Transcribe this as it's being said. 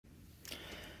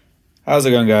How's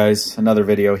it going, guys? Another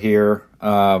video here.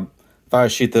 Thought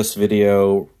I'd shoot this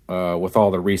video with all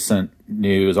the recent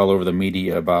news all over the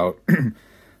media about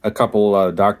a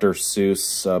couple Dr.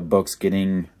 Seuss books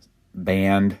getting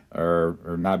banned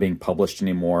or not being published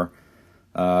anymore.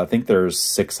 I think there's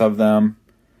 6 of them.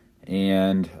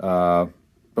 And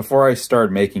before I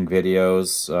started making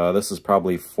videos, this is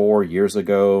probably 4 years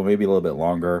ago, maybe a little bit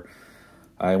longer,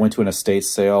 I went to an estate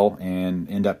sale and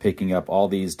ended up picking up all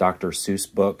these Dr.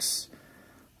 Seuss books.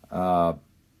 I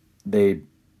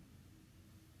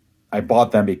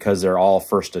bought them because they're all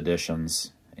first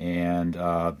editions, and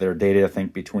they're dated, I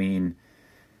think, between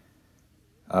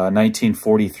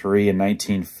 1943 and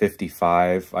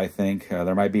 1955, I think.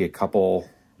 There might be a couple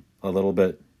a little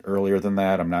bit earlier than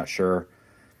that, I'm not sure.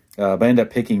 But I ended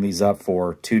up picking these up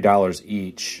for $2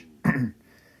 each.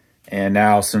 And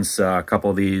now, since a couple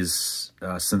of these,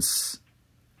 since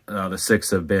the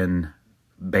 6 have been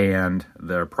banned,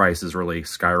 their price has really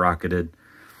skyrocketed.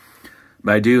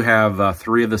 But I do have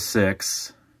 3 of the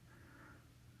 6.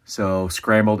 So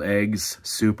Scrambled Eggs,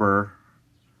 Super,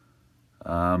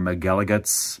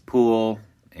 McGilligut's Pool,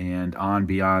 and On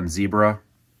Beyond Zebra.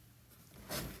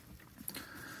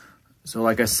 So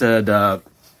like I said,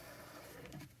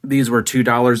 these were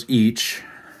 $2 each.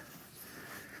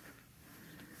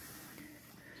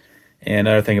 And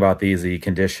another thing about these, the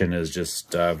condition is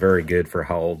just very good for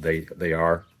how old they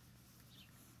are.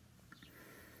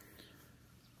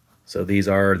 So these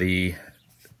are the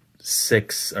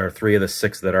 6, or 3 of the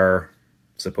 6 that are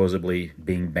supposedly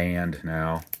being banned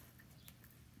now.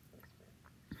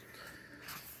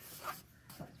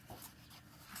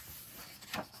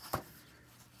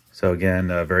 So again,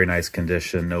 very nice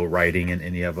condition, no writing in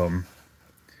any of them.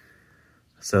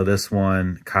 So this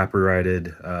one,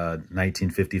 copyrighted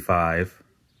 1955.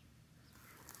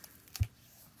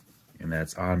 And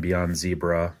that's On Beyond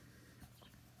Zebra.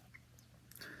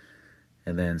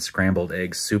 And then Scrambled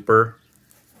Eggs Super.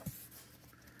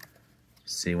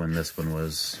 See when this one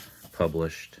was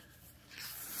published.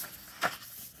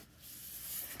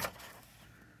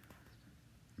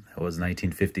 That was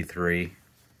 1953.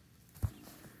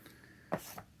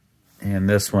 And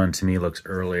this one, to me, looks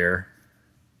earlier.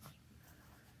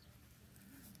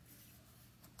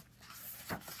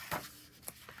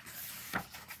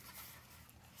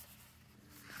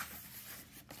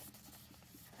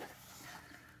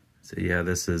 So yeah,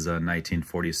 this is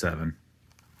 1947.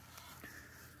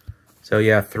 So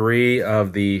yeah, 3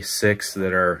 of the 6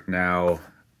 that are now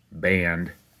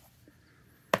banned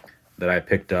that I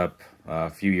picked up a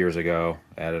few years ago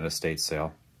at an estate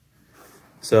sale.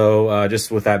 So just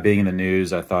with that being in the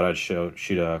news, I thought I'd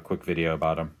shoot a quick video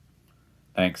about them.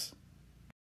 Thanks.